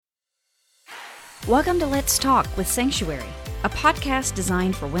Welcome to Let's Talk with Sanctuary, a podcast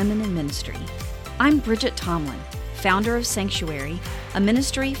designed for women in ministry. I'm Bridget Tomlin, founder of Sanctuary, a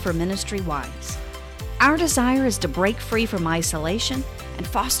ministry for ministry wives. Our desire is to break free from isolation and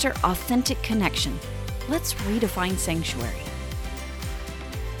foster authentic connection. Let's redefine Sanctuary.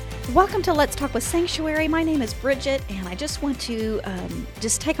 Welcome to Let's Talk with Sanctuary. My name is Bridget, and I just want to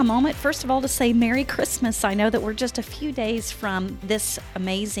just take a moment, first of all, to say Merry Christmas. I know that we're just a few days from this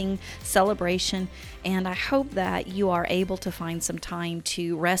amazing celebration, and I hope that you are able to find some time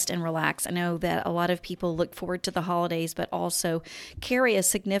to rest and relax. I know that a lot of people look forward to the holidays, but also carry a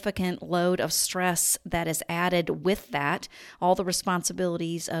significant load of stress that is added with that, all the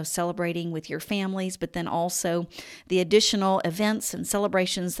responsibilities of celebrating with your families, but then also the additional events and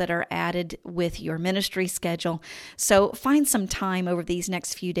celebrations that are added with your ministry schedule. So find some time over these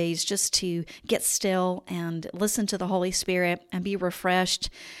next few days just to get still and listen to the Holy Spirit and be refreshed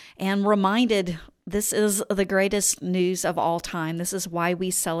and reminded this is the greatest news of all time. This is why we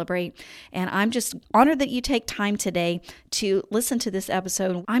celebrate. And I'm just honored that you take time today to listen to this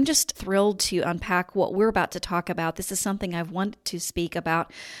episode. I'm just thrilled to unpack what we're about to talk about. This is something I've wanted to speak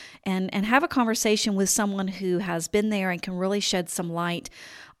about and have a conversation with someone who has been there and can really shed some light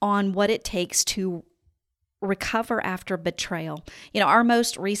on what it takes to recover after betrayal. Our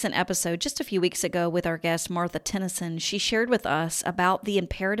most recent episode, just a few weeks ago with our guest, Martha Tennyson, she shared with us about the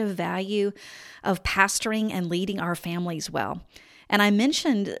imperative value of pastoring and leading our families well. And I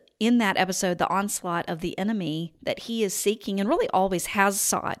mentioned in that episode the onslaught of the enemy that he is seeking and really always has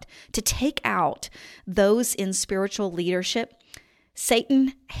sought to take out those in spiritual leadership.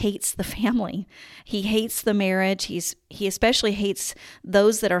 Satan hates the family. He hates the marriage. He especially hates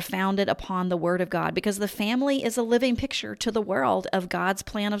those that are founded upon the Word of God, because the family is a living picture to the world of God's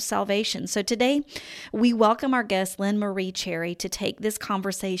plan of salvation. So today, we welcome our guest, Lynn Marie Cherry, to take this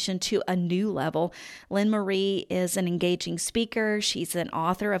conversation to a new level. Lynn Marie is an engaging speaker. She's an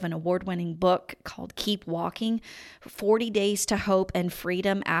author of an award-winning book called Keep Walking, 40 Days to Hope and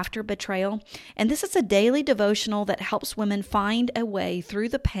Freedom After Betrayal. And this is a daily devotional that helps women find a way through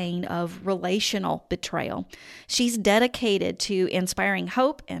the pain of relational betrayal. She's dedicated to inspiring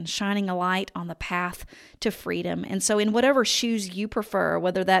hope and shining a light on the path to freedom. And so in whatever shoes you prefer,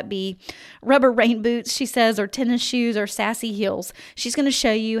 whether that be rubber rain boots, she says, or tennis shoes or sassy heels, she's going to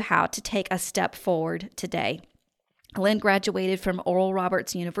show you how to take a step forward today. Lynn graduated from Oral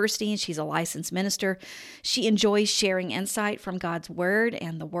Roberts University, and she's a licensed minister. She enjoys sharing insight from God's Word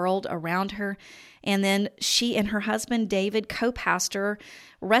and the world around her. And then she and her husband, David, co-pastor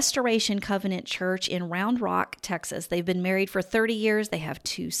Restoration Covenant Church in Round Rock, Texas. They've been married for 30 years. They have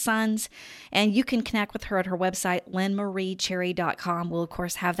 2 sons. And you can connect with her at her website, lynnmariecherry.com. We'll, of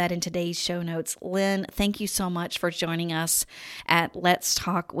course, have that in today's show notes. Lynn, thank you so much for joining us at Let's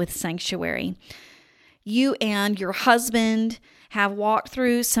Talk with Sanctuary. You and your husband have walked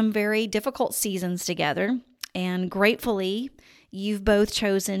through some very difficult seasons together, and gratefully, you've both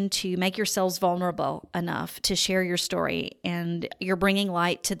chosen to make yourselves vulnerable enough to share your story, and you're bringing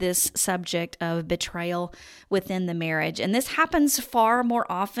light to this subject of betrayal within the marriage. And this happens far more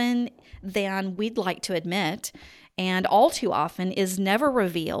often than we'd like to admit, and all too often is never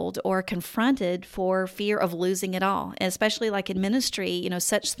revealed or confronted for fear of losing it all. And especially like in ministry,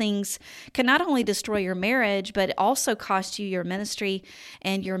 such things can not only destroy your marriage, but also cost you your ministry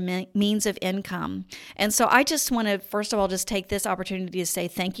and your means of income. And so I just want to, first of all, just take this opportunity to say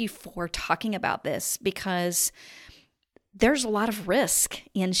thank you for talking about this, because there's a lot of risk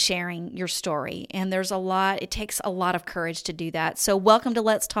in sharing your story, and it takes a lot of courage to do that. So welcome to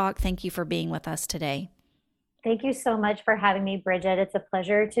Let's Talk. Thank you for being with us today. Thank you so much for having me, Bridget. It's a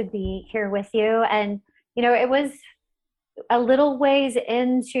pleasure to be here with you. And, it was a little ways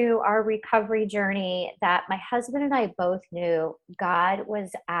into our recovery journey that my husband and I both knew God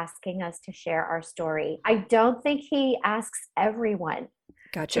was asking us to share our story. I don't think he asks everyone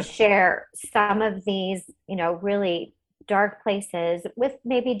to share some of these, really dark places with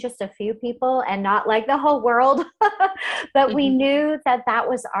maybe just a few people and not like the whole world. But we knew that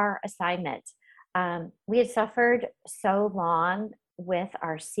was our assignment. We had suffered so long with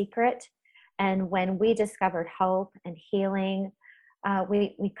our secret, and when we discovered hope and healing,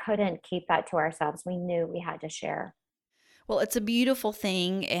 we couldn't keep that to ourselves. We knew we had to share. Well, it's a beautiful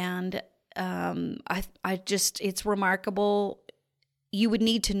thing, and it's remarkable. You would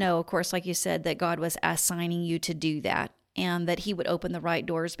need to know, of course, like you said, that God was assigning you to do that, and that He would open the right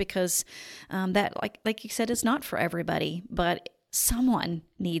doors, because that, like you said, is not for everybody, but someone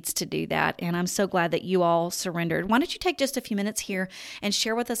needs to do that. And I'm so glad that you all surrendered. Why don't you take just a few minutes here and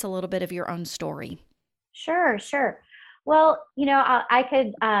share with us a little bit of your own story? Sure. Well, I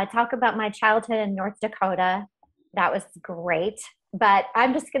could talk about my childhood in North Dakota. That was great, but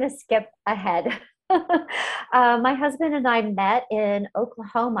I'm just going to skip ahead. My husband and I met in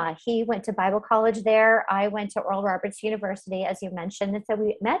Oklahoma. He went to Bible college there. I went to Oral Roberts University, as you mentioned. And so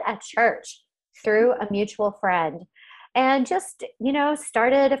we met at church through a mutual friend and just,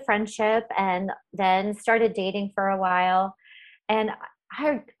 started a friendship and then started dating for a while. And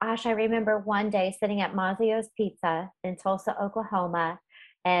I remember one day sitting at Mazio's Pizza in Tulsa, Oklahoma,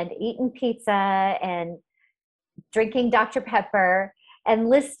 and eating pizza and drinking Dr. Pepper and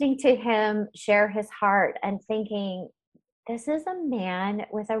listening to him share his heart and thinking, this is a man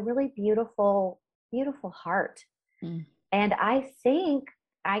with a really beautiful, beautiful heart. Mm. And I think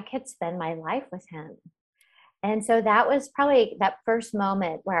I could spend my life with him. And so that was probably that first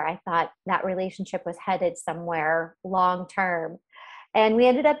moment where I thought that relationship was headed somewhere long term. And we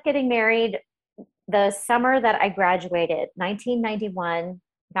ended up getting married the summer that I graduated, 1991,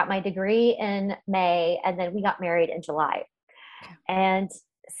 got my degree in May, and then we got married in July. Okay. And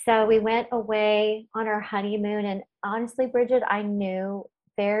so we went away on our honeymoon. And honestly, Bridget, I knew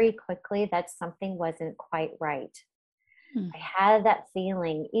very quickly that something wasn't quite right. I had that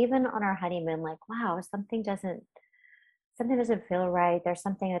feeling, even on our honeymoon, like, wow, something doesn't feel right. There's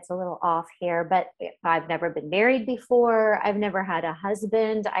something that's a little off here. But I've never been married before. I've never had a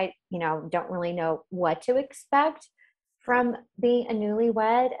husband. I, don't really know what to expect from being a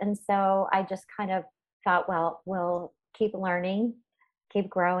newlywed. And so I just kind of thought, well, we'll keep learning, keep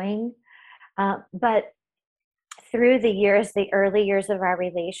growing. But through the early years of our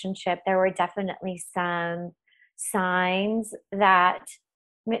relationship, there were definitely some signs that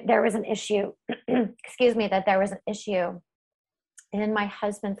there was an issue, that there was an issue in my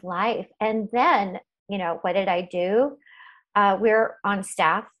husband's life. And then, what did I do? We're on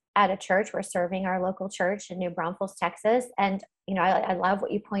staff at a church. We're serving our local church in New Braunfels, Texas. And, I love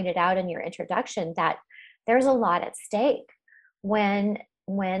what you pointed out in your introduction, that there's a lot at stake when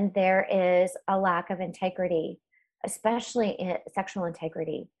there is a lack of integrity, especially in sexual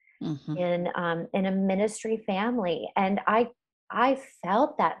integrity. Mm-hmm. In a ministry family. And I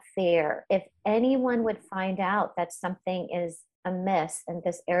felt that fear. If anyone would find out that something is amiss in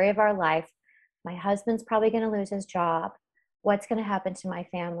this area of our life, my husband's probably going to lose his job. What's going to happen to my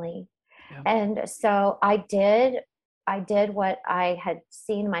family? Yeah. And so I did what I had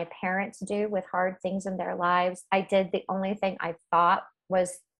seen my parents do with hard things in their lives. I did the only thing I thought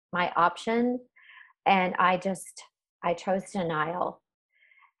was my option. And I chose denial.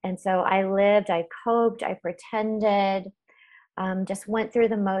 And so I coped, I pretended, just went through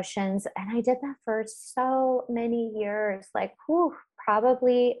the motions. And I did that for so many years,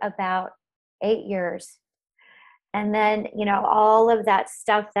 probably about 8 years. And then, all of that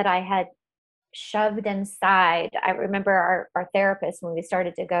stuff that I had shoved inside. I remember our therapist, when we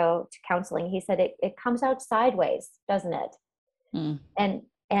started to go to counseling, he said, it comes out sideways, doesn't it? Mm.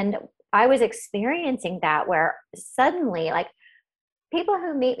 And I was experiencing that, where suddenly, people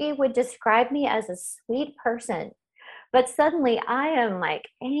who meet me would describe me as a sweet person, but suddenly I am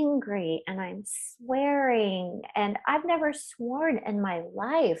angry and I'm swearing, and I've never sworn in my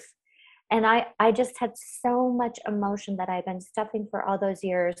life. And I just had so much emotion that I'd been stuffing for all those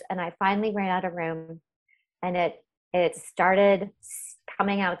years. And I finally ran out of room, and it started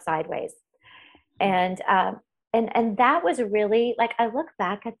coming out sideways. And that was really, I look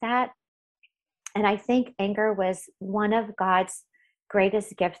back at that, and I think anger was one of God's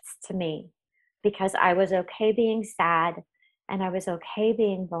greatest gifts to me, because I was okay being sad and I was okay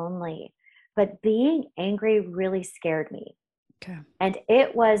being lonely, but being angry really scared me. Okay. And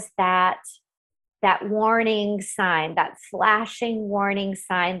it was that warning sign, that flashing warning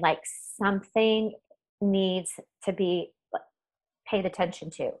sign, something needs to be paid attention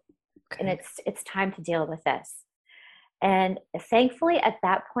to. Okay. And it's time to deal with this. And thankfully at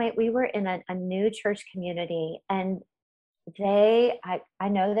that point we were in a new church community, and I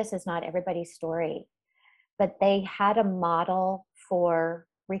know this is not everybody's story, but they had a model for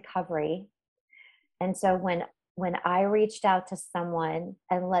recovery. And so when I reached out to someone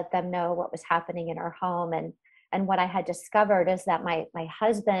and let them know what was happening in our home, and what I had discovered is that my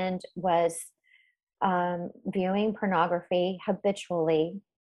husband was viewing pornography habitually.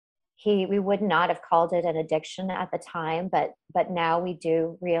 We would not have called it an addiction at the time, but now we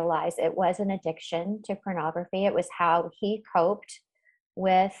do realize it was an addiction to pornography. It was how he coped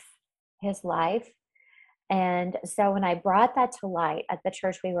with his life. And so when I brought that to light at the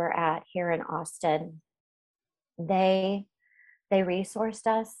church we were at here in Austin, they resourced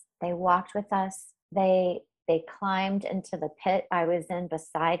us, they walked with us, they climbed into the pit I was in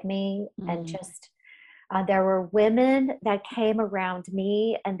beside me, and just There were women that came around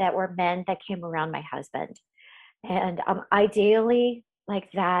me, and that were men that came around my husband. And ideally,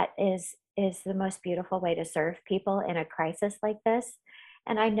 like that is the most beautiful way to serve people in a crisis like this.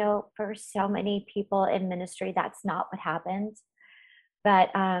 And I know for so many people in ministry, that's not what happened.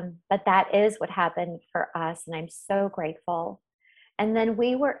 But that is what happened for us, and I'm so grateful. And then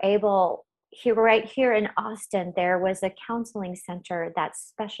we were able here, right here in Austin, there was a counseling center that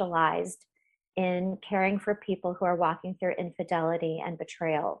specialized in caring for people who are walking through infidelity and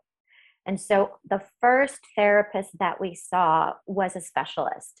betrayal. And so the first therapist that we saw was a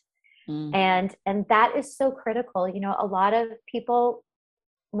specialist. Mm. And that is so critical. You know, a lot of people,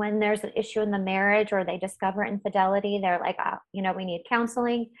 when there's an issue in the marriage or they discover infidelity, they're like, oh, you know, we need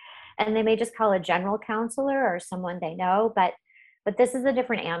counseling. And they may just call a general counselor or someone they know, but this is a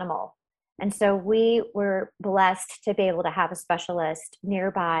different animal. And so we were blessed to be able to have a specialist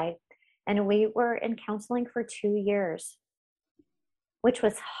nearby. And we were in counseling for 2 years, which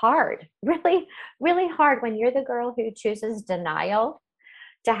was hard, really, really hard when you're the girl who chooses denial,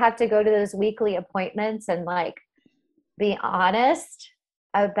 to have to go to those weekly appointments and like be honest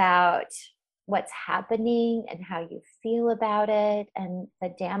about what's happening and how you feel about it and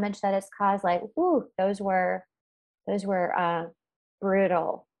the damage that it's caused. Like, whoo, those were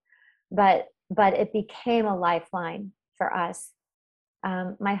brutal, but it became a lifeline for us.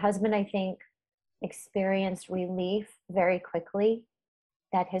 My husband, I think, experienced relief very quickly,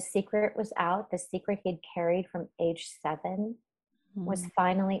 that his secret was out. The secret he'd carried from age 7 was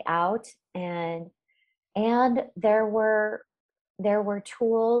finally out, and there were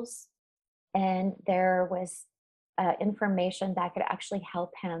tools, and there was information that could actually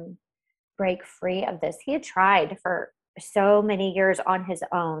help him break free of this. He had tried for so many years on his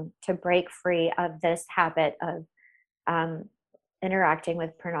own to break free of this habit of interacting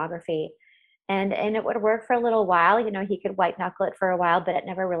with pornography. And it would work for a little while. You know, he could white knuckle it for a while, but it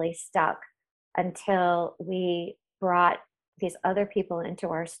never really stuck until we brought these other people into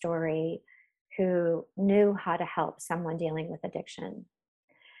our story who knew how to help someone dealing with addiction.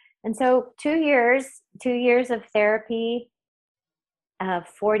 And so 2 years of therapy,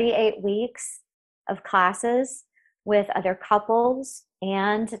 48 weeks of classes with other couples.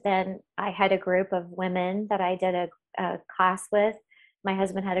 And then I had a group of women that I did a class with. My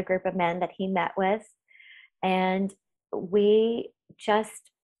husband had a group of men that he met with. And we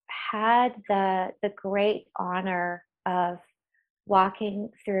just had the great honor of walking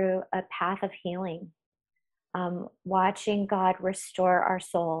through a path of healing, watching God restore our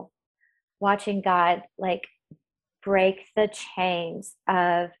soul, watching God like break the chains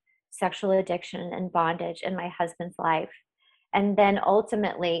of sexual addiction and bondage in my husband's life. And then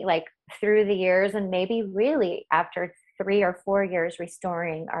ultimately, like through the years, and maybe really after 3 or 4 years,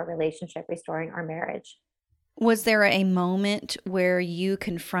 restoring our relationship, restoring our marriage. Was there a moment where you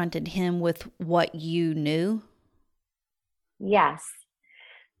confronted him with what you knew? Yes.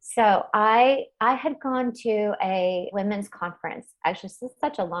 So I had gone to a women's conference. Actually, this is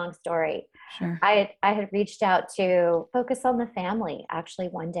such a long story. Sure. I had reached out to Focus on the Family actually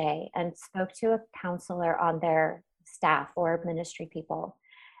one day and spoke to a counselor on their staff or ministry people.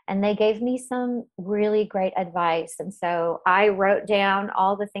 And they gave me some really great advice. And so I wrote down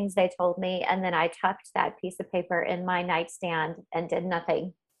all the things they told me, and then I tucked that piece of paper in my nightstand and did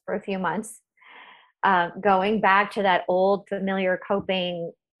nothing for a few months, going back to that old familiar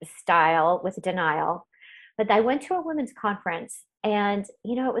coping style with denial. But I went to a women's conference, and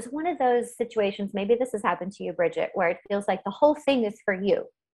you know, it was one of those situations, maybe this has happened to you, Bridget, where it feels like the whole thing is for you.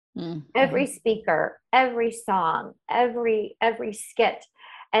 Mm-hmm. Every speaker, every song, every skit.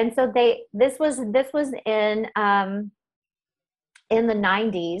 And so this was in the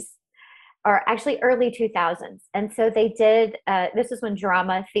 90s, or actually early 2000s. And so they did, this is when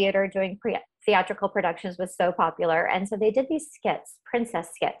drama theater, doing theatrical productions, was so popular. And so they did these skits, princess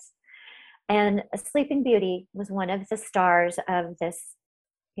skits. And Sleeping Beauty was one of the stars of this,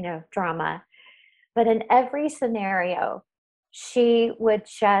 you know, drama. But in every scenario, she would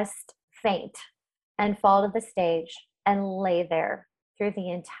just faint and fall to the stage and lay there through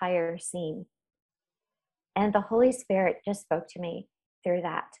the entire scene. And the Holy Spirit just spoke to me through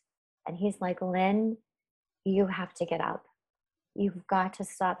that. And he's like, Lynn, you have to get up. You've got to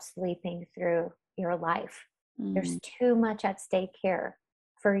stop sleeping through your life. There's too much at stake here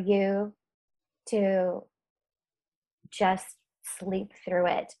for you to just sleep through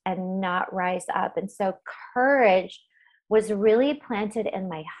it and not rise up. And so courage was really planted in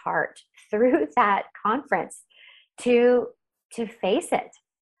my heart through that conference to face it.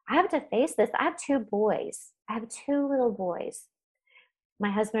 I have to face this. I have 2 boys. I have 2 little boys.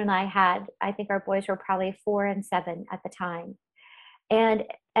 my husband and I had, I think our boys were probably 4 and 7 at the time. And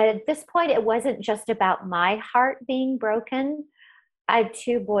at this point, it wasn't just about my heart being broken. I had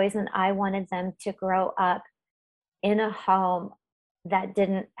 2 boys, and I wanted them to grow up in a home that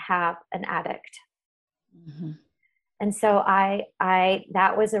didn't have an addict. Mm-hmm. And so I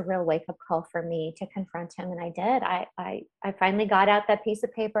that was a real wake up call for me to confront him, and I did. I finally got out that piece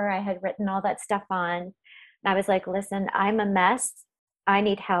of paper I had written all that stuff on, and I was like, "Listen, I'm a mess. I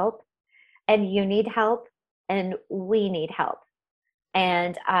need help, and you need help, and we need help.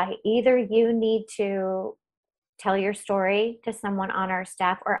 And either you need to tell your story to someone on our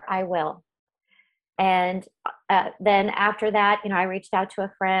staff, or I will." And then after that, I reached out to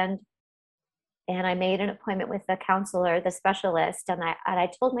a friend, and I made an appointment with the counselor, the specialist, and I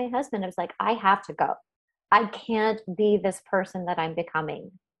told my husband, I was like, I have to go. I can't be this person that I'm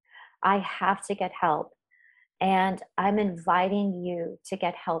becoming. I have to get help, and I'm inviting you to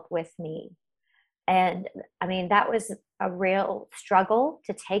get help with me. And I mean, that was a real struggle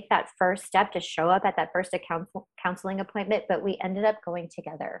to take that first step, to show up at that first counseling appointment, but we ended up going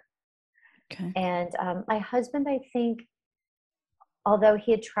together. Okay. And my husband, I think, although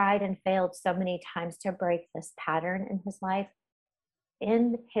he had tried and failed so many times to break this pattern in his life,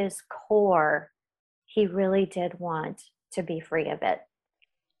 in his core, he really did want to be free of it.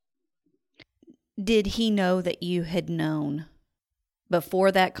 Did he know that you had known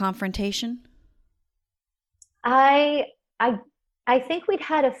before that confrontation? I think we'd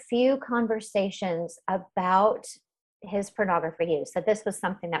had a few conversations about his pornography use, that this was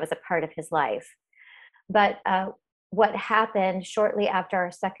something that was a part of his life. But what happened shortly after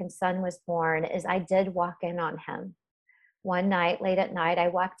our second son was born is I did walk in on him. One night, late at night, I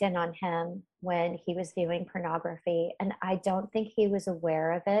walked in on him when he was viewing pornography, and I don't think he was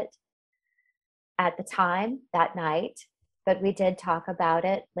aware of it at the time that night, but we did talk about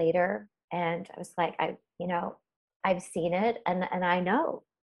it later. And I was like, I've seen it, and I know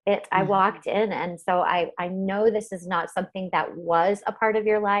it. I walked in, and so I know this is not something that was a part of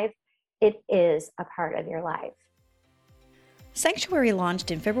your life. It is a part of your life. Sanctuary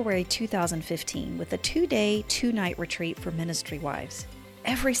launched in February 2015 with a 2-day, 2-night retreat for ministry wives.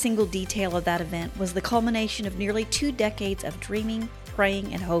 Every single detail of that event was the culmination of nearly 2 decades of dreaming,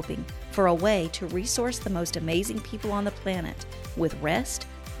 praying, and hoping for a way to resource the most amazing people on the planet with rest,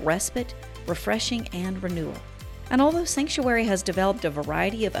 respite, refreshing, and renewal. And although Sanctuary has developed a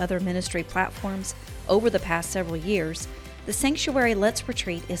variety of other ministry platforms over the past several years, the Sanctuary Let's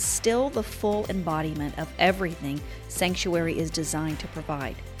Retreat is still the full embodiment of everything Sanctuary is designed to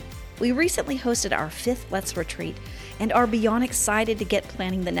provide. We recently hosted our 5th Let's Retreat and are beyond excited to get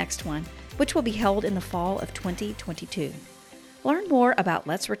planning the next one, which will be held in the fall of 2022. Learn more about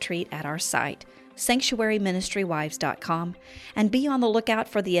Let's Retreat at our site, sanctuaryministrywives.com, and be on the lookout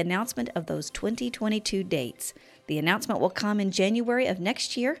for the announcement of those 2022 dates. The announcement will come in January of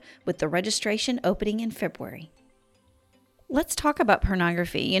next year, with the registration opening in February. Let's talk about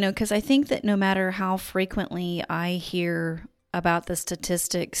pornography, because I think that no matter how frequently I hear about the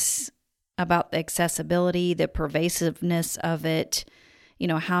statistics, about the accessibility, the pervasiveness of it,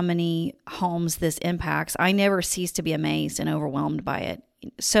 how many homes this impacts, I never cease to be amazed and overwhelmed by it.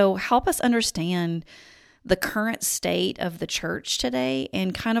 So help us understand the current state of the church today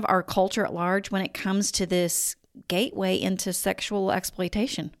and kind of our culture at large when it comes to this gateway into sexual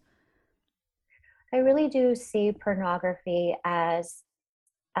exploitation. I really do see pornography as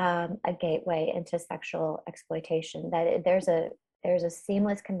a gateway into sexual exploitation. That there's a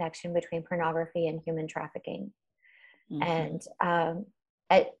seamless connection between pornography and human trafficking, and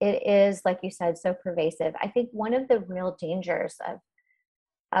it is, like you said, so pervasive. I think one of the real dangers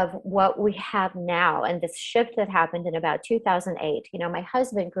of what we have now, and this shift that happened in about 2008. My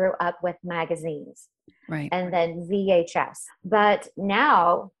husband grew up with magazines, right, and then VHS, but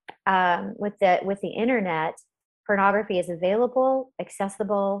now with the internet, pornography is available,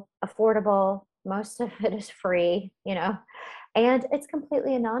 accessible, affordable. Most of it is free, and it's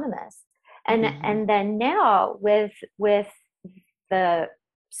completely anonymous. And then now with the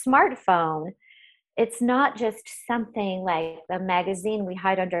smartphone, it's not just something like a magazine we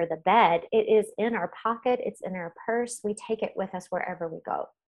hide under the bed. It is in our pocket. It's in our purse. We take it with us wherever we go.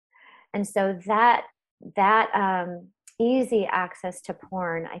 And so that easy access to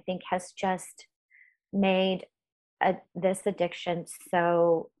porn, I think, has just made this addiction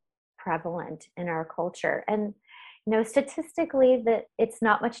so prevalent in our culture. And statistically, that it's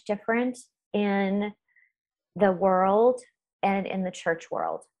not much different in the world and in the church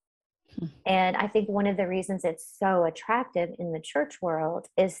world. And I think one of the reasons it's so attractive in the church world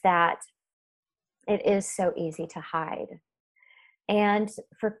is that it is so easy to hide. And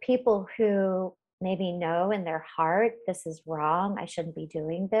for people who maybe know in their heart, this is wrong, I shouldn't be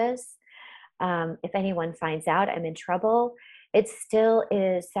doing this. If anyone finds out I'm in trouble, it still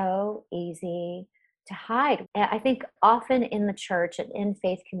is so easy to hide. And I think often in the church and in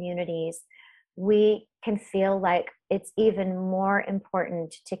faith communities, we can feel like it's even more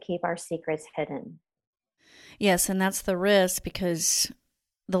important to keep our secrets hidden. Yes, and that's the risk because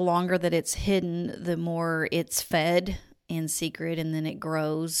the longer that it's hidden, the more it's fed in secret, and then it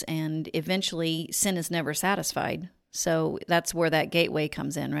grows, and eventually sin is never satisfied. So that's where that gateway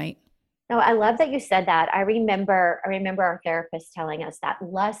comes in, right? No, I love that you said that. I remember our therapist telling us that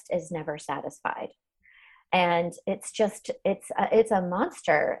lust is never satisfied. And it's a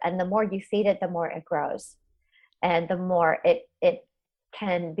monster, and the more you feed it, the more it grows, and the more it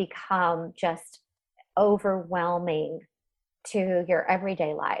can become just overwhelming to your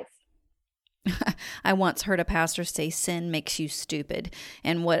everyday life. I once heard a pastor say sin makes you stupid.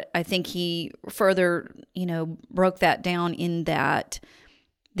 And what I think he further, broke that down in that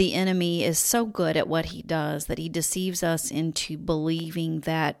the enemy is so good at what he does that he deceives us into believing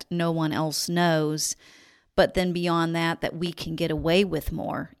that no one else knows. But then beyond that, that we can get away with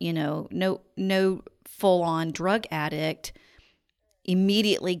more. No full on drug addict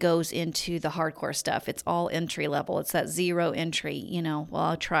immediately goes into the hardcore stuff. It's all entry level. It's that zero entry, well,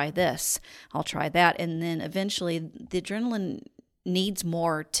 I'll try this, I'll try that. And then eventually the adrenaline needs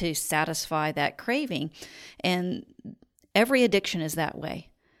more to satisfy that craving. And every addiction is that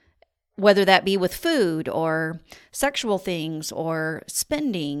way, whether that be with food or sexual things or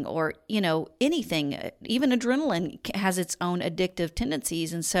spending or, anything. Even adrenaline has its own addictive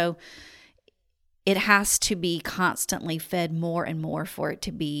tendencies. And so it has to be constantly fed more and more for it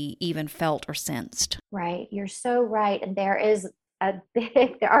to be even felt or sensed. Right. You're so right. And there is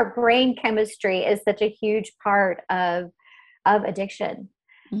our brain chemistry is such a huge part of addiction.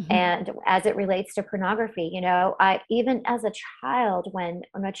 Mm-hmm. And as it relates to pornography, I even as a child, when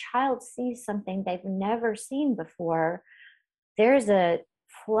a child sees something they've never seen before, there's a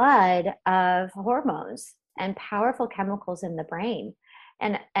flood of hormones and powerful chemicals in the brain.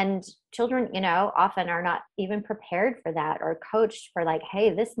 And children, often are not even prepared for that or coached for, like,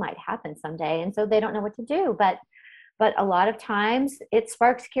 hey, this might happen someday. And so they don't know what to do. But a lot of times it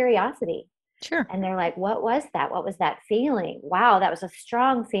sparks curiosity. Sure. And they're like, what was that? What was that feeling? Wow, that was a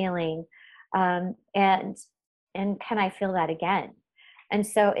strong feeling. And can I feel that again? And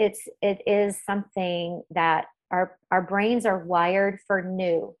so it is something that our brains are wired for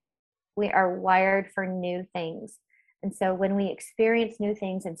new. We are wired for new things. And so when we experience new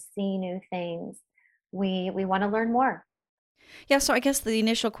things and see new things, we want to learn more. Yeah, so I guess the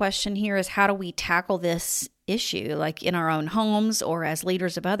initial question here is, how do we tackle this issue, like in our own homes or as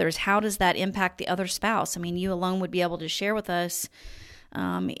leaders of others? How does that impact the other spouse? I mean, you alone would be able to share with us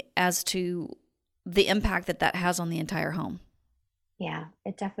as to the impact that has on the entire home. Yeah,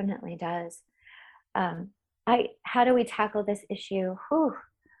 it definitely does. How do we tackle this issue? Whew.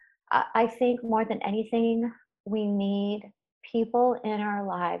 I think more than anything, we need people in our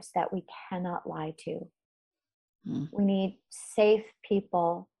lives that we cannot lie to. We need safe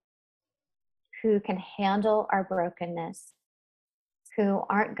people who can handle our brokenness, who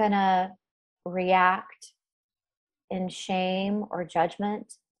aren't going to react in shame or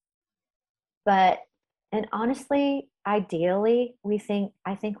judgment. And honestly, ideally,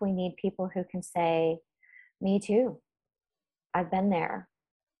 I think we need people who can say, me too. I've been there.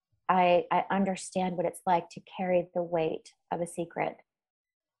 I understand what it's like to carry the weight of a secret,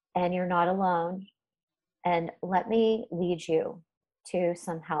 and you're not alone. And let me lead you to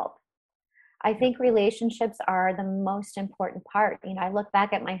some help. I think relationships are the most important part. I look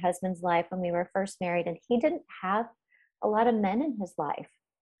back at my husband's life when we were first married, and he didn't have a lot of men in his life.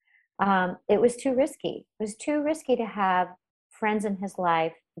 It was too risky. It was too risky to have friends in his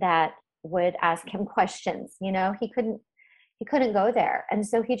life that would ask him questions. He couldn't go there. And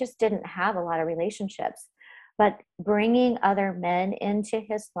so he just didn't have a lot of relationships. But bringing other men into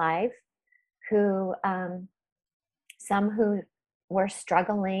his life who, some who were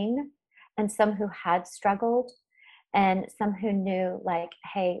struggling and some who had struggled and some who knew, like,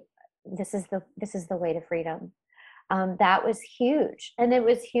 hey, this is the way to freedom. That was huge. And it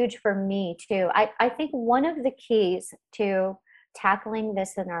was huge for me too. I think one of the keys to tackling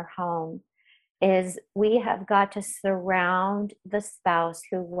this in our home is we have got to surround the spouse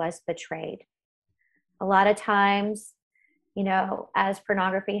who was betrayed. A lot of times, as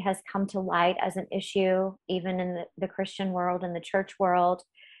pornography has come to light as an issue, even in the Christian world and the church world,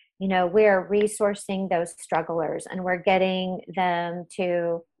 we're resourcing those strugglers, and we're getting them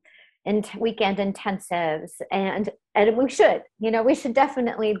to weekend intensives, and we should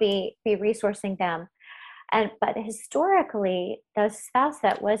definitely be resourcing them. But historically, the spouse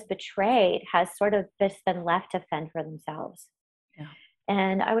that was betrayed has sort of just been left to fend for themselves. Yeah.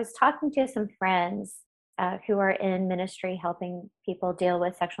 And I was talking to some friends who are in ministry helping people deal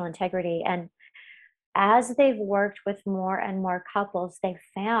with sexual integrity. And as they've worked with more and more couples, they've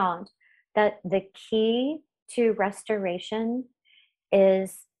found that the key to restoration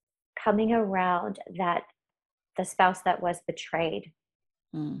is coming around that the spouse that was betrayed,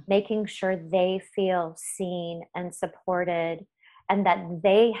 making sure they feel seen and supported and that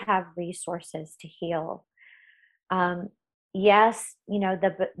they have resources to heal. Yes,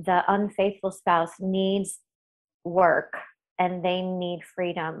 the unfaithful spouse needs work and they need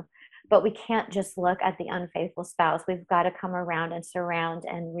freedom, but we can't just look at the unfaithful spouse. We've got to come around and surround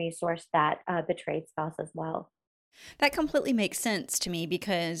and resource that betrayed spouse as well. That completely makes sense to me,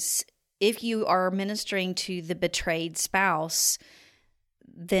 because if you are ministering to the betrayed spouse,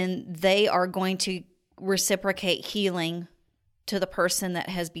 then they are going to reciprocate healing to the person that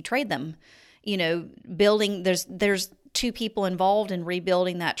has betrayed them. There's two people involved in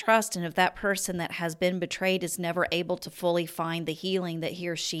rebuilding that trust. And if that person that has been betrayed is never able to fully find the healing that he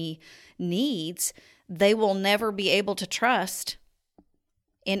or she needs, they will never be able to trust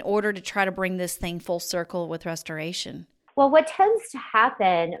in order to try to bring this thing full circle with restoration. Well, what tends to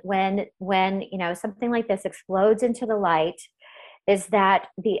happen when something like this explodes into the light is that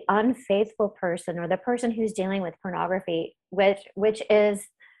the unfaithful person, or the person who's dealing with pornography, which is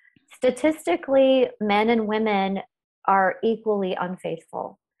statistically, men and women are equally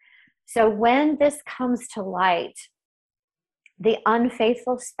unfaithful. So when this comes to light, the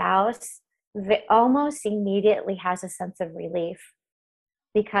unfaithful spouse almost immediately has a sense of relief,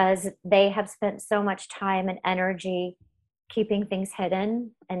 because they have spent so much time and energy keeping things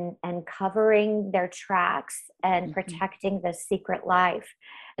hidden and covering their tracks and protecting the secret life.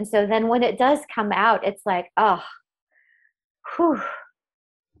 And so then when it does come out, it's like, oh, whew,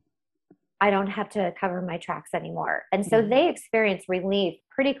 I don't have to cover my tracks anymore. And so they experience relief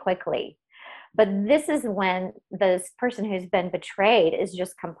pretty quickly. But this is when this person who's been betrayed is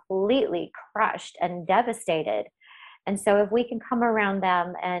just completely crushed and devastated. And so if we can come around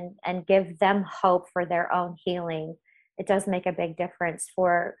them and give them hope for their own healing, it does make a big difference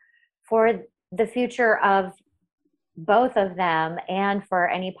for the future of both of them and for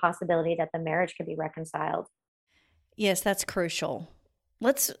any possibility that the marriage could be reconciled. Yes, that's crucial.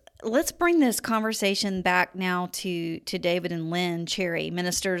 Let's bring this conversation back now to David and Lynn Cherry,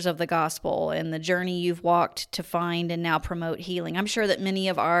 ministers of the gospel, and the journey you've walked to find and now promote healing. I'm sure that many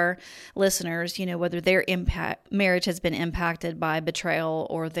of our listeners, whether their marriage has been impacted by betrayal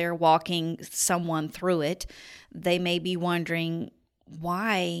or they're walking someone through it, they may be wondering,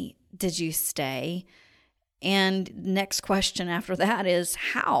 why did you stay? And next question after that is,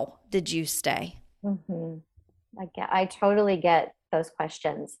 how did you stay? Mm-hmm. I totally get those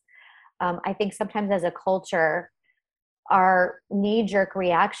questions. I think sometimes as a culture, our knee-jerk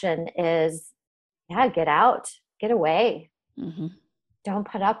reaction is, yeah, get out, get away. Mm-hmm. Don't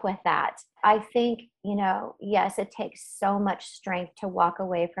put up with that. I think, yes, it takes so much strength to walk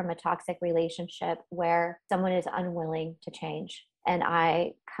away from a toxic relationship where someone is unwilling to change. And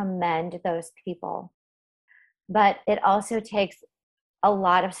I commend those people. But it also takes a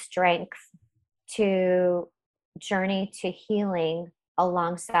lot of strength to journey to healing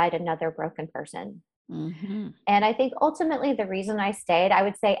alongside another broken person. Mm-hmm. And I think ultimately the reason I stayed, I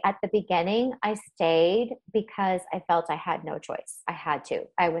would say at the beginning, I stayed because I felt I had no choice. I had to.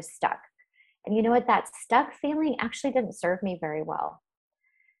 I was stuck. And you know what? That stuck feeling actually didn't serve me very well.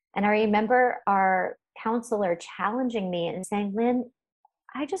 And I remember our counselor challenging me and saying, Lynn,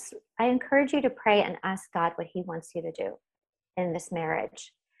 I encourage you to pray and ask God what he wants you to do in this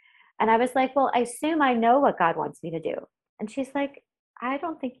marriage. And I was like, well, I assume I know what God wants me to do. And she's like, I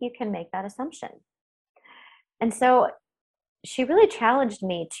don't think you can make that assumption. And so she really challenged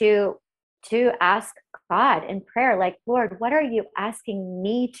me to ask God in prayer, like, Lord, what are you asking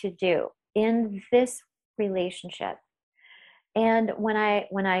me to do in this relationship? And when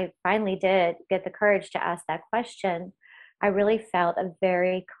I finally did get the courage to ask that question, I really felt a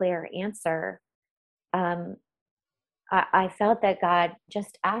very clear answer. I felt that God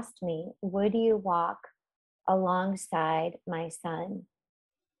just asked me, would you walk alongside my son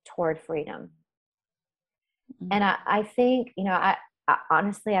toward freedom? Mm-hmm. And I think, I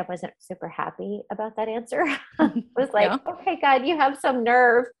honestly, I wasn't super happy about that answer. I was like, okay, God, you have some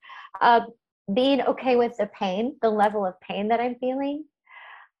nerve being okay with the pain, the level of pain that I'm feeling.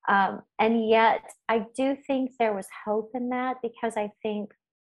 And yet I do think there was hope in that, because I think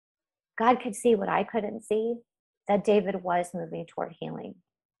God could see what I couldn't see, that David was moving toward healing,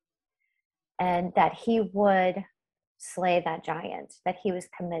 and that he would slay that giant, that he was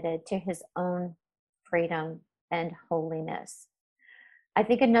committed to his own freedom and holiness. I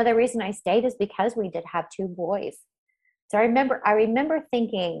think another reason I stayed is because we did have two boys. So I remember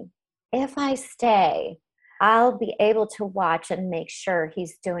thinking, if I stay, I'll be able to watch and make sure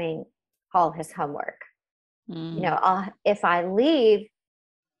he's doing all his homework. If I leave,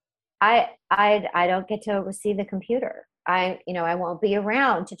 I don't get to see the computer. I won't be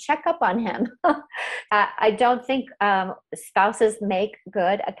around to check up on him. I don't think spouses make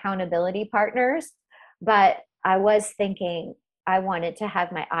good accountability partners, but I was thinking I wanted to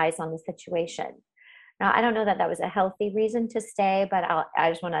have my eyes on the situation. Now, I don't know that that was a healthy reason to stay, but I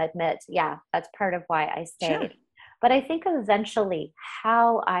just want to admit, yeah, that's part of why I stayed. Sure. But I think eventually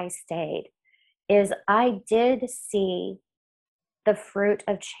how I stayed is I did see the fruit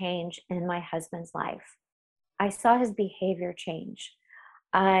of change in my husband's life. I saw his behavior change.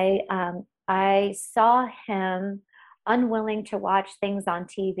 I saw him unwilling to watch things on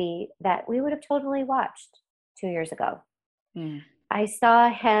TV that we would have totally watched 2 years ago. Mm. I saw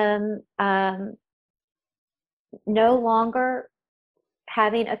him no longer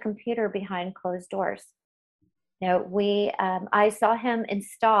having a computer behind closed doors. I saw him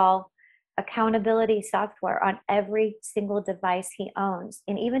install accountability software on every single device he owns.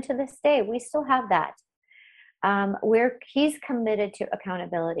 And even to this day, we still have that. Where he's committed to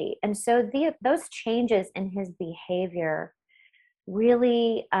accountability. And so those changes in his behavior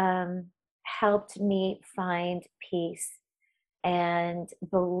really helped me find peace and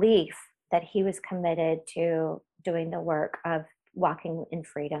belief that he was committed to doing the work of walking in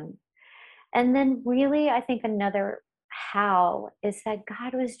freedom. And then really, I think another how is that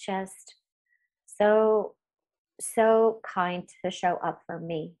God was just so kind to show up for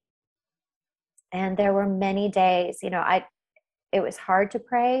me. And there were many days, it was hard to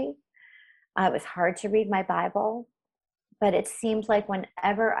pray. It was hard to read my Bible, but it seemed like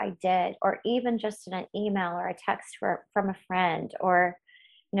whenever I did, or even just in an email or a text from a friend, or,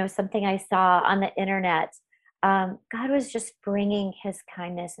 something I saw on the internet, God was just bringing his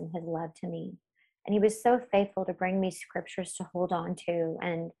kindness and his love to me. And he was so faithful to bring me scriptures to hold on to,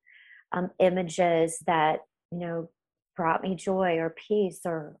 and images that, brought me joy or peace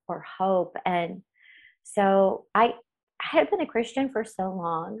or hope. And so I had been a Christian for so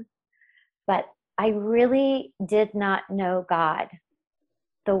long, but I really did not know God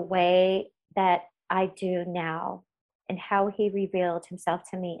the way that I do now, and how he revealed himself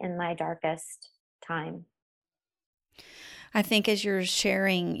to me in my darkest time. I think as you're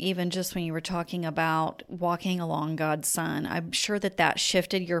sharing, even just when you were talking about walking along God's Son, I'm sure that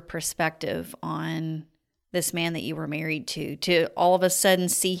shifted your perspective on this man that you were married to all of a sudden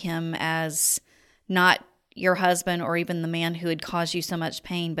see him as not your husband or even the man who had caused you so much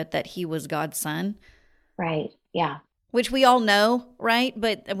pain, but that he was God's Son. Right. Yeah. Which we all know, right?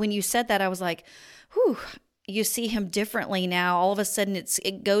 But when you said that, I was like, whew, you see him differently now. All of a sudden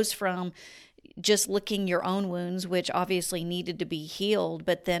it goes from just licking your own wounds, which obviously needed to be healed,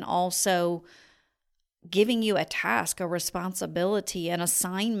 but then also giving you a task, a responsibility, an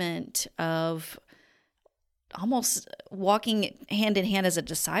assignment of almost walking hand in hand as a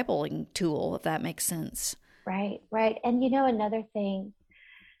discipling tool, if that makes sense. Right. And another thing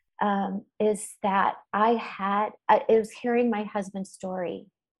is that it was hearing my husband's story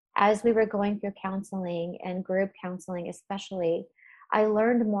as we were going through counseling and group counseling, especially. I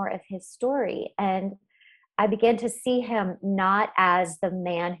learned more of his story, and I began to see him not as the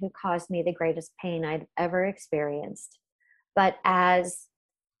man who caused me the greatest pain I'd ever experienced, but as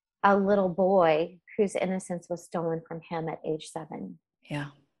a little boy whose innocence was stolen from him at age 7. Yeah.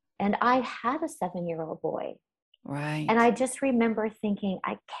 And I had a 7-year-old boy. Right. And I just remember thinking,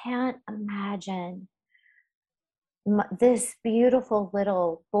 I can't imagine this beautiful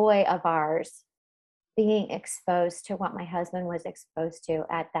little boy of ours being exposed to what my husband was exposed to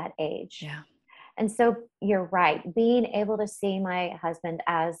at that age. Yeah. And so you're right. Being able to see my husband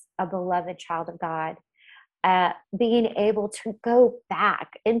as a beloved child of God, being able to go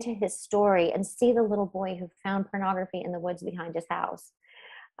back into his story and see the little boy who found pornography in the woods behind his house.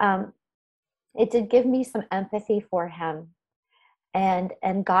 It did give me some empathy for him, and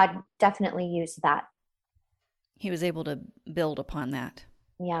God definitely used that. He was able to build upon that.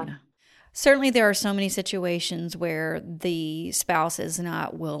 Yeah. Certainly there are so many situations where the spouse is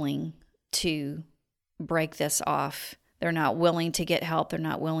not willing to break this off. They're not willing to get help. They're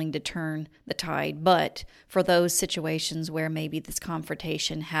not willing to turn the tide. But for those situations where maybe this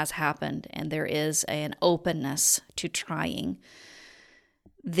confrontation has happened and there is an openness to trying,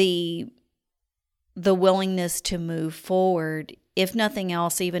 the willingness to move forward, if nothing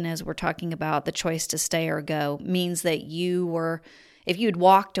else, even as we're talking about the choice to stay or go, means that if you had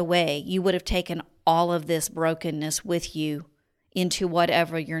walked away, you would have taken all of this brokenness with you into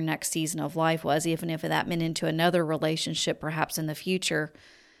whatever your next season of life was, even if that meant into another relationship perhaps in the future.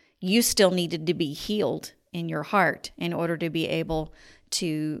 You still needed to be healed in your heart in order to be able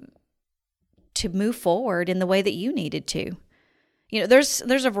to move forward in the way that you needed to. There's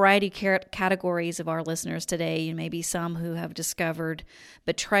a variety of categories of our listeners today, and maybe some who have discovered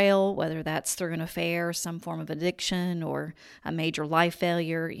betrayal, whether that's through an affair, some form of addiction, or a major life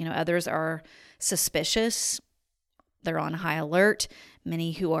failure. Others are suspicious. They're on high alert.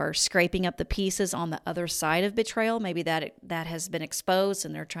 Many who are scraping up the pieces on the other side of betrayal, maybe that has been exposed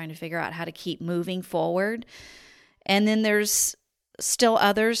and they're trying to figure out how to keep moving forward. And then there's still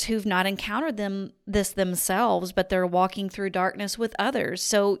others who've not encountered this themselves, but they're walking through darkness with others.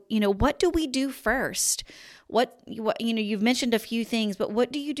 So, what do we do first? What you've mentioned a few things, but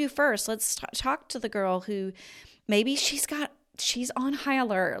what do you do first? Let's talk to the girl who maybe she's on high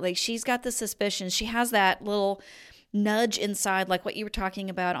alert. Like, she's got the suspicion. She has that little nudge inside, like what you were talking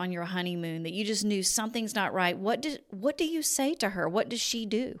about on your honeymoon, that you just knew something's not right. What do you say to her? What does she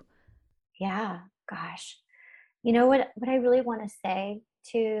do? Yeah, gosh. What I really want to say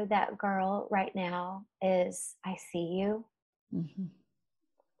to that girl right now is, I see you.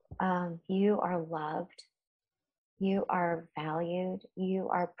 Mm-hmm. You are loved. You are valued. You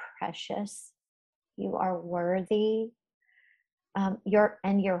are precious. You are worthy.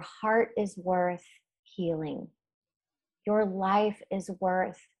 Your heart is worth healing. Your life is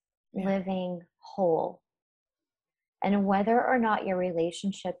worth living whole. And whether or not your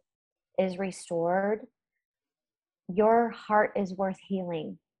relationship is restored, your heart is worth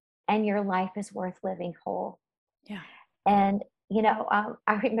healing and your life is worth living whole. Yeah. And,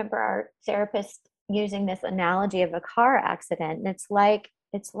 I remember our therapist using this analogy of a car accident. And it's like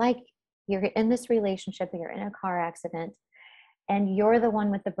you're in this relationship, you're in a car accident, and you're the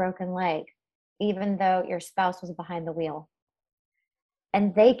one with the broken leg, even though your spouse was behind the wheel.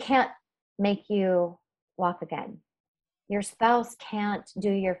 And they can't make you walk again. Your spouse can't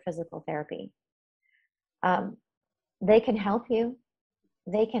do your physical therapy. They can help you.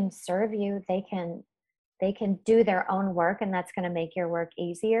 They can serve you. They can do their own work, and that's going to make your work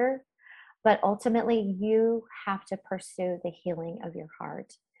easier. But ultimately, you have to pursue the healing of your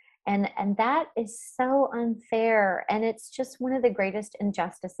heart. And that is so unfair. And it's just one of the greatest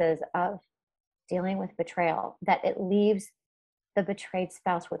injustices of dealing with betrayal, that it leaves the betrayed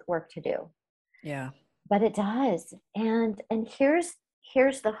spouse with work to do. Yeah. But it does. And here's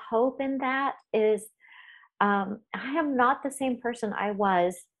the hope in that is, I am not the same person I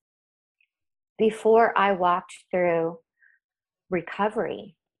was before I walked through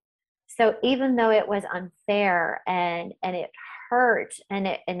recovery. So even though it was unfair and it hurt and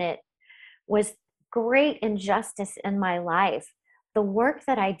it was great injustice in my life, the work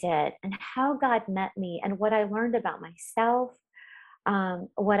that I did and how God met me and what I learned about myself,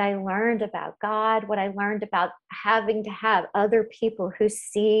 what I learned about God, what I learned about having to have other people who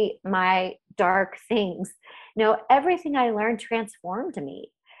see my dark things, everything I learned transformed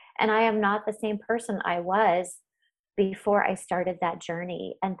me. And I am not the same person I was before I started that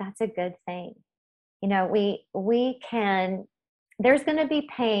journey. And that's a good thing. We can, there's going to be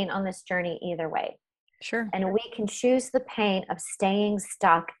pain on this journey either way. Sure. And we can choose the pain of staying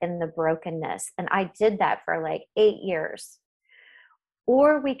stuck in the brokenness. And I did that for like 8 years.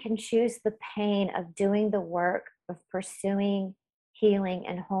 Or we can choose the pain of doing the work of pursuing healing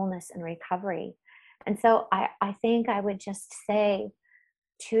and wholeness and recovery. And so I think I would just say,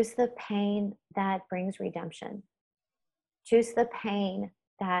 choose the pain that brings redemption. Choose the pain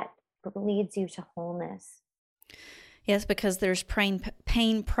that leads you to wholeness. Yes, because there's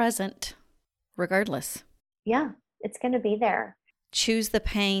pain present regardless. Yeah, it's going to be there. Choose the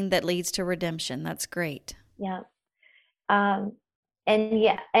pain that leads to redemption. That's great. Yeah.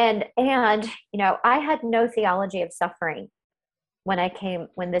 And I had no theology of suffering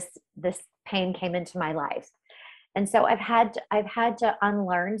when this pain came into my life. And so I've had to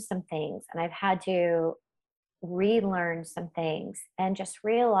unlearn some things, and I've had to relearn some things, and just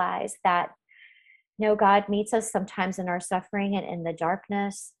realize that, God meets us sometimes in our suffering and in the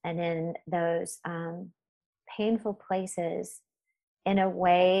darkness and in those painful places in a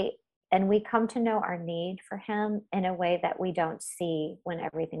way, and we come to know our need for him in a way that we don't see when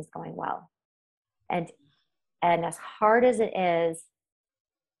everything's going well. And as hard as it is,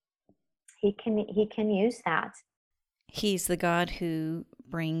 he can use that. He's the God who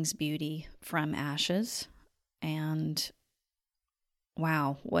brings beauty from ashes, and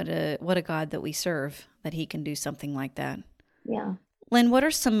Wow, what a God that we serve, that he can do something like that. Yeah. Lynn, what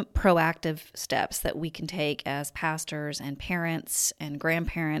are some proactive steps that we can take as pastors and parents and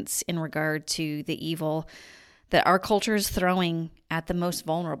grandparents in regard to the evil that our culture is throwing at the most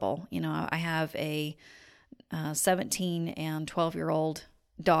vulnerable? You know, I have a 17 and 12-year-old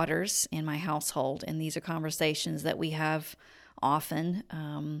daughters in my household, and these are conversations that we have often,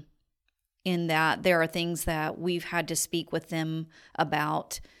 in that there are things that we've had to speak with them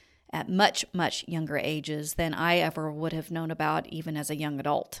about at much, much younger ages than I ever would have known about even as a young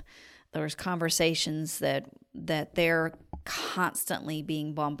adult. There's conversations that they're constantly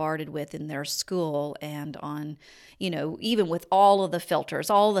being bombarded with in their school and on, even with all of the filters,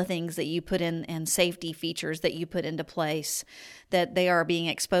 all the things that you put in and safety features that you put into place that they are being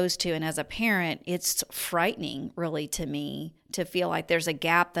exposed to. And as a parent, it's frightening really to me to feel like there's a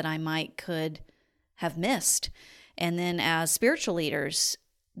gap that could have missed. And then as spiritual leaders,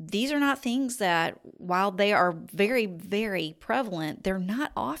 these are not things that, while they are very, very prevalent, they're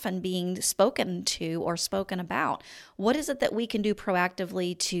not often being spoken to or spoken about. What is it that we can do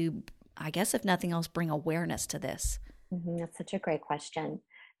proactively to, I guess, if nothing else, bring awareness to this? That's such a great question.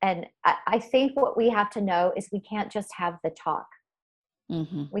 And I think what we have to know is we can't just have the talk.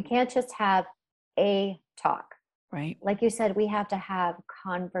 We can't just have a talk. Right. Like you said, we have to have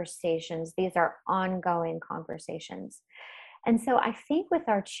conversations. These are ongoing conversations. And so I think with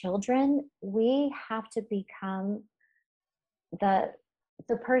our children, we have to become the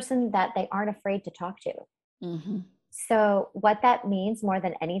person that they aren't afraid to talk to. So what that means more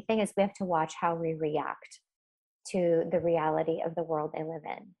than anything is we have to watch how we react to the reality of the world they live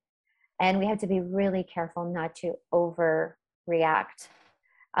in. And we have to be really careful not to overreact,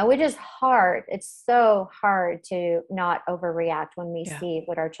 which is hard. It's so hard to not overreact when we see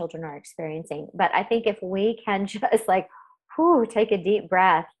what our children are experiencing. But I think if we can just take a deep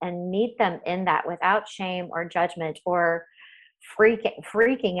breath and meet them in that without shame or judgment or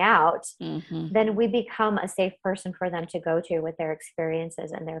freaking out, then we become a safe person for them to go to with their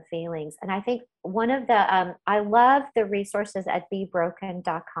experiences and their feelings. And I think one of the, I love the resources at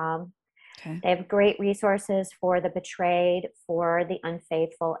BeBroken.com. Okay. They have great resources for the betrayed, for the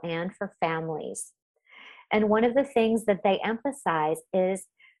unfaithful, and for families. And one of the things that they emphasize is,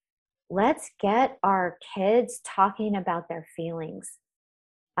 let's get our kids talking about their feelings.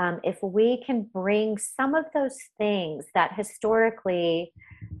 If we can bring some of those things that historically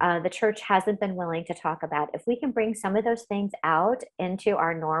the church hasn't been willing to talk about, if we can bring some of those things out into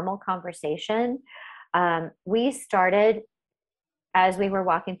our normal conversation, we started, as we were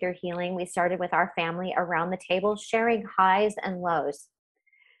walking through healing, we started with our family around the table sharing highs and lows.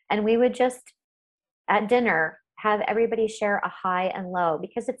 And we would just, at dinner, have everybody share a high and low,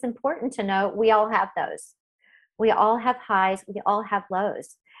 because it's important to know we all have those. We all have highs, we all have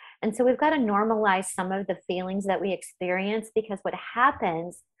lows. And so we've got to normalize some of the feelings that we experience, because what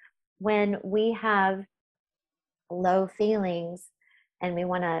happens when we have low feelings and we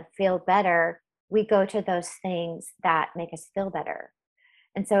want to feel better, we go to those things that make us feel better.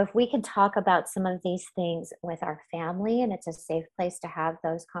 And so if we can talk about some of these things with our family, and it's a safe place to have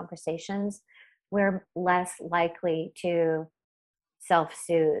those conversations, we're less likely to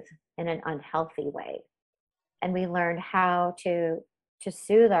self-soothe in an unhealthy way. And we learn how to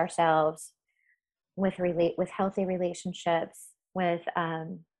soothe ourselves with healthy relationships, with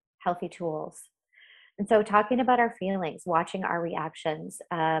healthy tools. And so talking about our feelings, watching our reactions,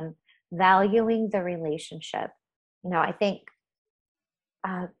 valuing the relationship. I think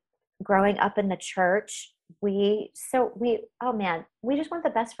growing up in the church, we just want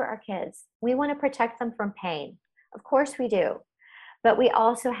the best for our kids. We want to protect them from pain. Of course we do. But we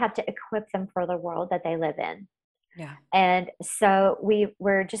also have to equip them for the world that they live in. Yeah. And so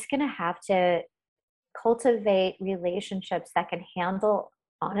we're just going to have to cultivate relationships that can handle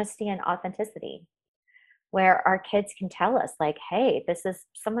honesty and authenticity, where our kids can tell us, like, hey,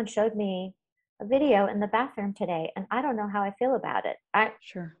 someone showed me a video in the bathroom today, and I don't know how I feel about it.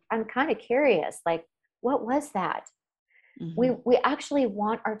 I'm kind of curious, like, what was that? We actually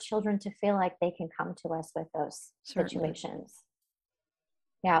want our children to feel like they can come to us with those situations.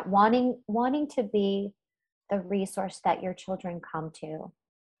 Yeah, wanting to be the resource that your children come to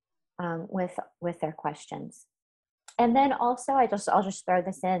with their questions. And then also, I'll just throw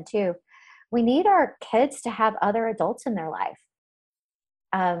this in too. We need our kids to have other adults in their life.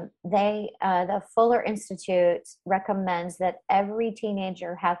 The Fuller Institute recommends that every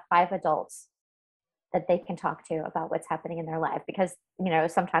teenager have 5 adults that they can talk to about what's happening in their life, because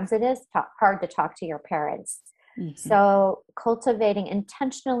sometimes it is hard to talk to your parents. So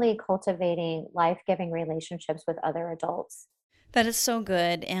intentionally cultivating life-giving relationships with other adults. That is so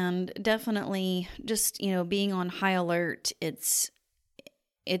good, and definitely just, being on high alert. It's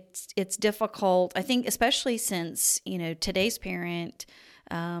difficult. I think especially since, today's parent,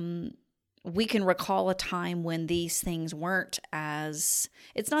 um we can recall a time when these things weren't as,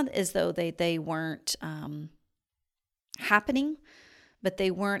 it's not as though they weren't happening, but they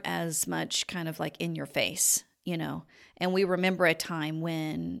weren't as much kind of like in your face, And we remember a time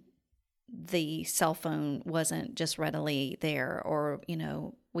when the cell phone wasn't just readily there, or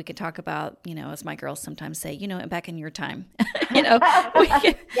we could talk about, as my girls sometimes say, back in your time. you know we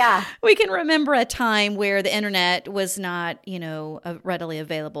can, Yeah. we can remember a time where the internet was not, readily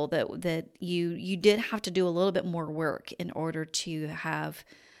available, that you did have to do a little bit more work in order to have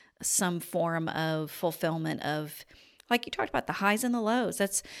some form of fulfillment of, like you talked about, the highs and the lows.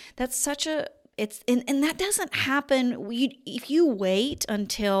 That's such a, it's and that doesn't happen. If you wait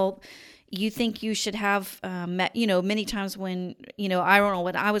until you think you should have, many times when, I don't know,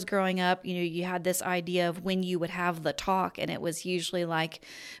 when I was growing up, you had this idea of when you would have the talk, and it was usually like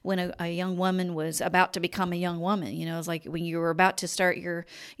when a young woman was about to become a young woman. It was like when you were about to start your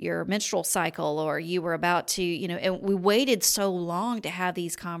menstrual cycle, or you were about to, and we waited so long to have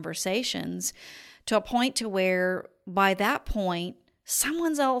these conversations, to a point to where by that point,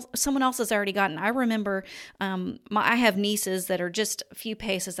 someone else has already gotten. I remember, I have nieces that are just a few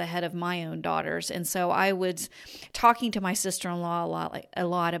paces ahead of my own daughters, and so I was talking to my sister-in-law a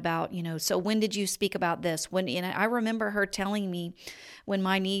lot about, so when did you speak about this? When, I remember her telling me when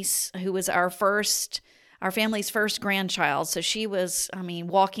my niece, who was our family's first grandchild. So she was,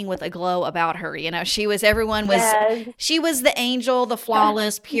 walking with a glow about her. She was, everyone was, Yes. she was the angel, the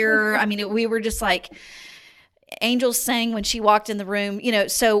flawless, pure. We were just like angels sang when she walked in the room.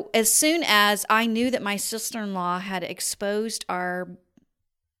 So as soon as I knew that my sister-in-law had exposed our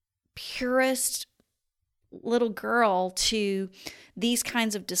purest little girl to these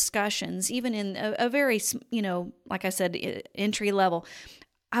kinds of discussions, even in a very, like I said, entry level,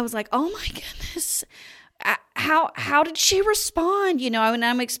 I was like, oh my goodness, how did she respond? And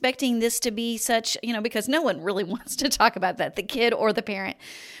I'm expecting this to be such, because no one really wants to talk about that, the kid or the parent.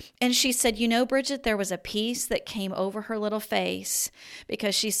 And she said, Bridget, there was a peace that came over her little face,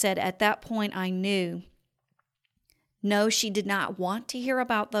 because she said, at that point, I knew, no, she did not want to hear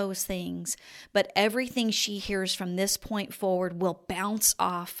about those things, but everything she hears from this point forward will bounce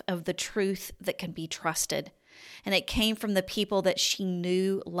off of the truth that can be trusted. And it came from the people that she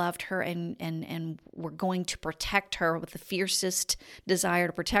knew loved her and were going to protect her with the fiercest desire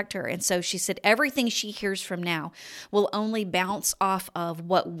to protect her. And so she said, everything she hears from now will only bounce off of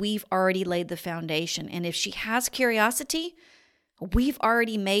what we've already laid the foundation. And if she has curiosity, we've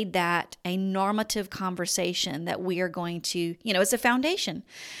already made that a normative conversation that we are going to, it's a foundation.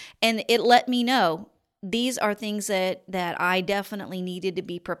 And it let me know, these are things that I definitely needed to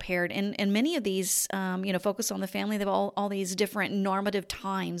be prepared. And many of these, focus on the family. They have all these different normative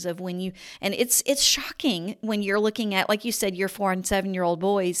times of when you, and it's shocking when you're looking at, like you said, your 4 and 7-year-old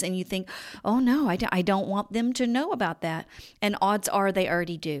boys, and you think, oh no, I don't want them to know about that. And odds are they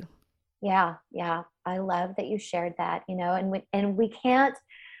already do. Yeah. Yeah. I love that you shared that, and we can't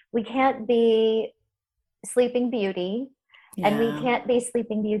be Sleeping Beauty, and we can't be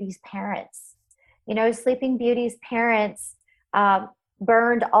Sleeping Beauty's parents. Sleeping Beauty's parents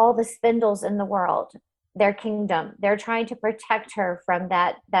burned all the spindles in the world, their kingdom. They're trying to protect her from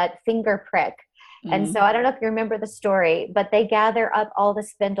that finger prick. Mm-hmm. And so I don't know if you remember the story, but they gather up all the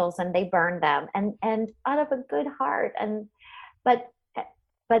spindles and they burn them, and out of a good heart. But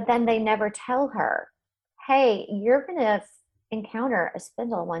then they never tell her, hey, you're going to encounter a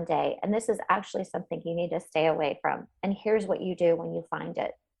spindle one day, and this is actually something you need to stay away from. And here's what you do when you find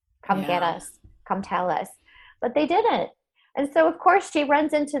it. Come get us. Come tell us. But they didn't. And so, of course, she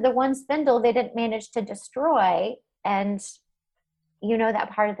runs into the one spindle they didn't manage to destroy. And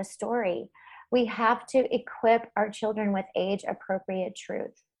that part of the story. We have to equip our children with age appropriate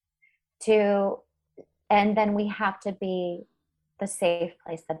truth and then we have to be the safe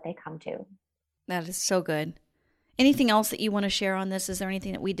place that they come to. That is so good. Anything else that you want to share on this? Is there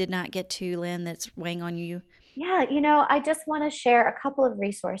anything that we did not get to, Lynn, that's weighing on you? Yeah, I just want to share a couple of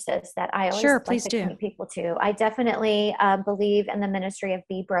resources that I always like to point people to. I definitely believe in the ministry of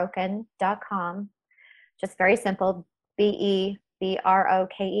bebroken.com. Just very simple,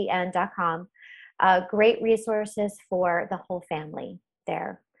 BEBROKEN.com. Great resources for the whole family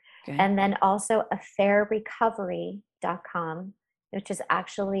there. Okay. And then also affairrecovery.com, which is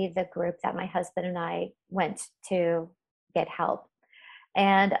actually the group that my husband and I went to get help.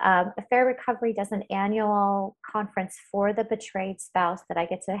 And Affair Recovery does an annual conference for the betrayed spouse that I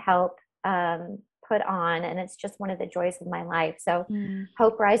get to help put on, and it's just one of the joys of my life. So Mm.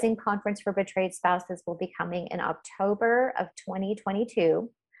 Hope Rising Conference for Betrayed Spouses will be coming in October of 2022.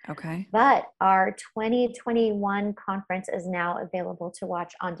 Okay. But our 2021 conference is now available to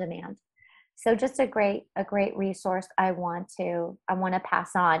watch on demand. So just a great resource I want to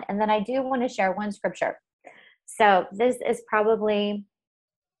pass on. And then I do want to share one scripture. So this is probably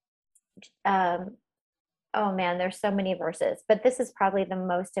oh man, there's so many verses, but this is probably the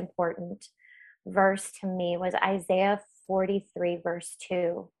most important verse to me was Isaiah 43 verse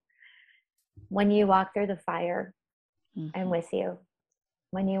 2. When you walk through the fire, I'm with you.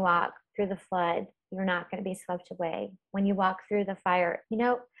 When you walk through the flood, you're not going to be swept away. When you walk through the fire,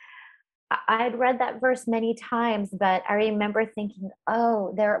 I had read that verse many times, but I remember thinking,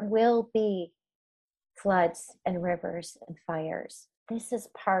 oh, there will be floods and rivers and fires. This is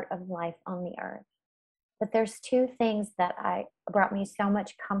part of life on the earth. But there's two things that brought me so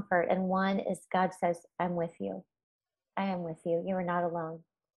much comfort. And one is God says, I'm with you. I am with you. You are not alone.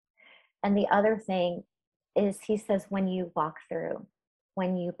 And the other thing is he says, when you walk through,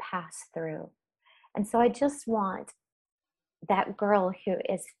 when you pass through. And so I just want that girl who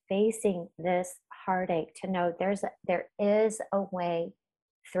is facing this heartache to know there is a way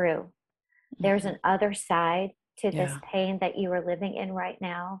through. There's an other side to this pain that you are living in right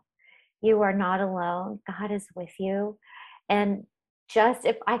now. You are not alone. God is with you. And just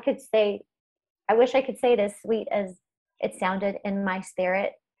if I could say, I wish I could say it as sweet as it sounded in my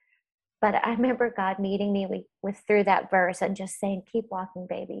spirit, but I remember God meeting me with through that verse and just saying, keep walking,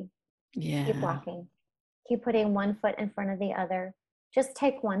 baby. Yeah. Keep walking. Keep putting one foot in front of the other. Just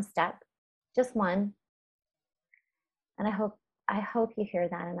take one step, just one. And I hope you hear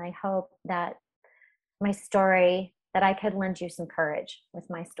that. And I hope that my story, that I could lend you some courage with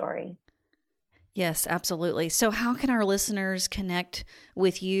my story. Yes, absolutely. So how can our listeners connect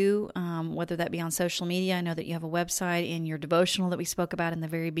with you, whether that be on social media? I know that you have a website and your devotional that we spoke about in the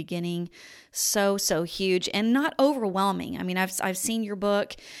very beginning. So huge and not overwhelming. I mean, I've seen your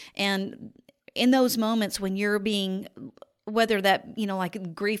book, and in those moments when you're being, whether that,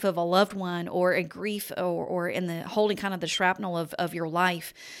 like grief of a loved one or a grief or in the holding kind of the shrapnel of your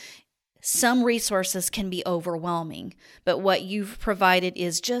life, some resources can be overwhelming. But what you've provided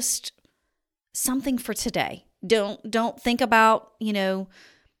is just something for today. Don't think about, 2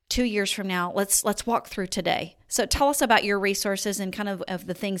 years from now. Let's walk through today. So tell us about your resources and kind of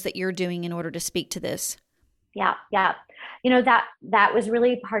the things that you're doing in order to speak to this. Yeah. That was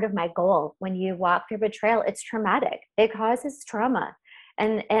really part of my goal. When you walk through betrayal, it's traumatic. It causes trauma.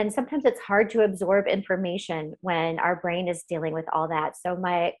 And sometimes it's hard to absorb information when our brain is dealing with all that. So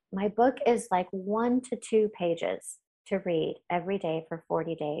my book is like 1 to 2 pages to read every day for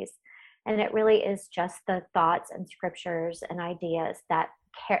 40 days. And it really is just the thoughts and scriptures and ideas that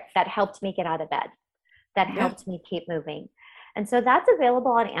helped me get out of bed, that helped me keep moving. And so that's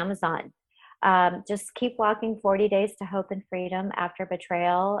available on Amazon. Just keep walking 40 days to hope and freedom after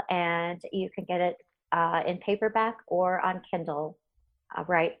betrayal. And you can get it in paperback or on Kindle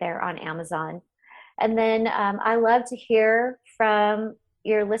right there on Amazon. And then I love to hear from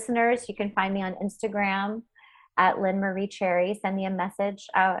your listeners. You can find me on Instagram at Lynn Marie Cherry. Send me a message.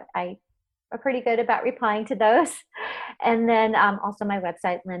 I'm pretty good about replying to those. And then also my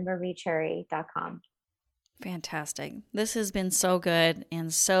website, lynnmariecherry.com. Fantastic. This has been so good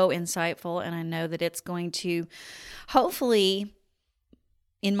and so insightful. And I know that it's going to hopefully,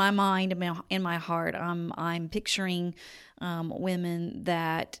 in my mind, in my heart, I'm picturing women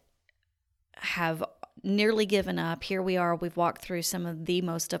that have nearly given up. Here we are. We've walked through some of the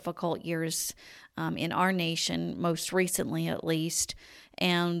most difficult years in our nation, most recently at least,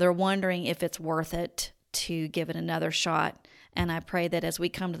 and they're wondering if it's worth it to give it another shot. And I pray that as we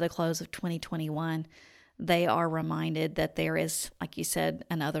come to the close of 2021, they are reminded that there is, like you said,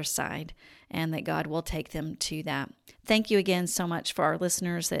 another side, and that God will take them to that. Thank you again so much for our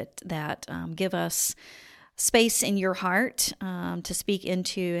listeners that give us space in your heart to speak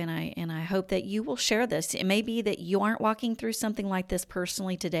into, and I hope that you will share this. It may be that you aren't walking through something like this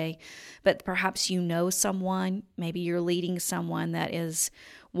personally today, but perhaps you know someone, maybe you're leading someone that is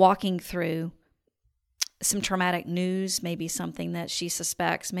walking through some traumatic news, maybe something that she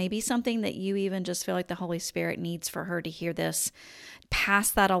suspects, maybe something that you even just feel like the Holy Spirit needs for her to hear this. Pass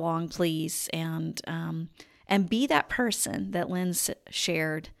that along, please, and be that person that Lynn's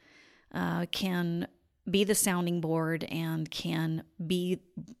shared, can be the sounding board and can be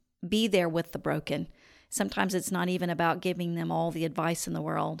there with the broken. Sometimes it's not even about giving them all the advice in the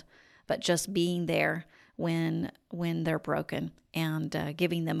world, but just being there when they're broken and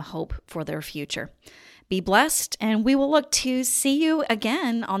giving them hope for their future. Be blessed, and we will look to see you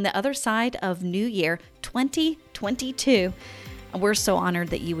again on the other side of New Year 2022. And we're so honored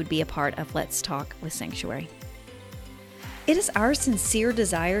that you would be a part of Let's Talk with Sanctuary. It is our sincere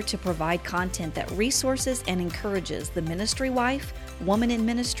desire to provide content that resources and encourages the ministry wife, woman in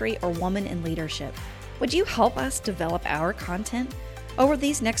ministry, or woman in leadership. Would you help us develop our content? Over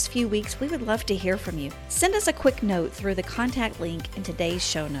these next few weeks, we would love to hear from you. Send us a quick note through the contact link in today's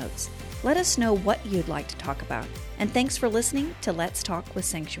show notes. Let us know what you'd like to talk about. And thanks for listening to Let's Talk with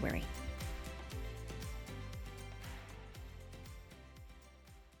Sanctuary.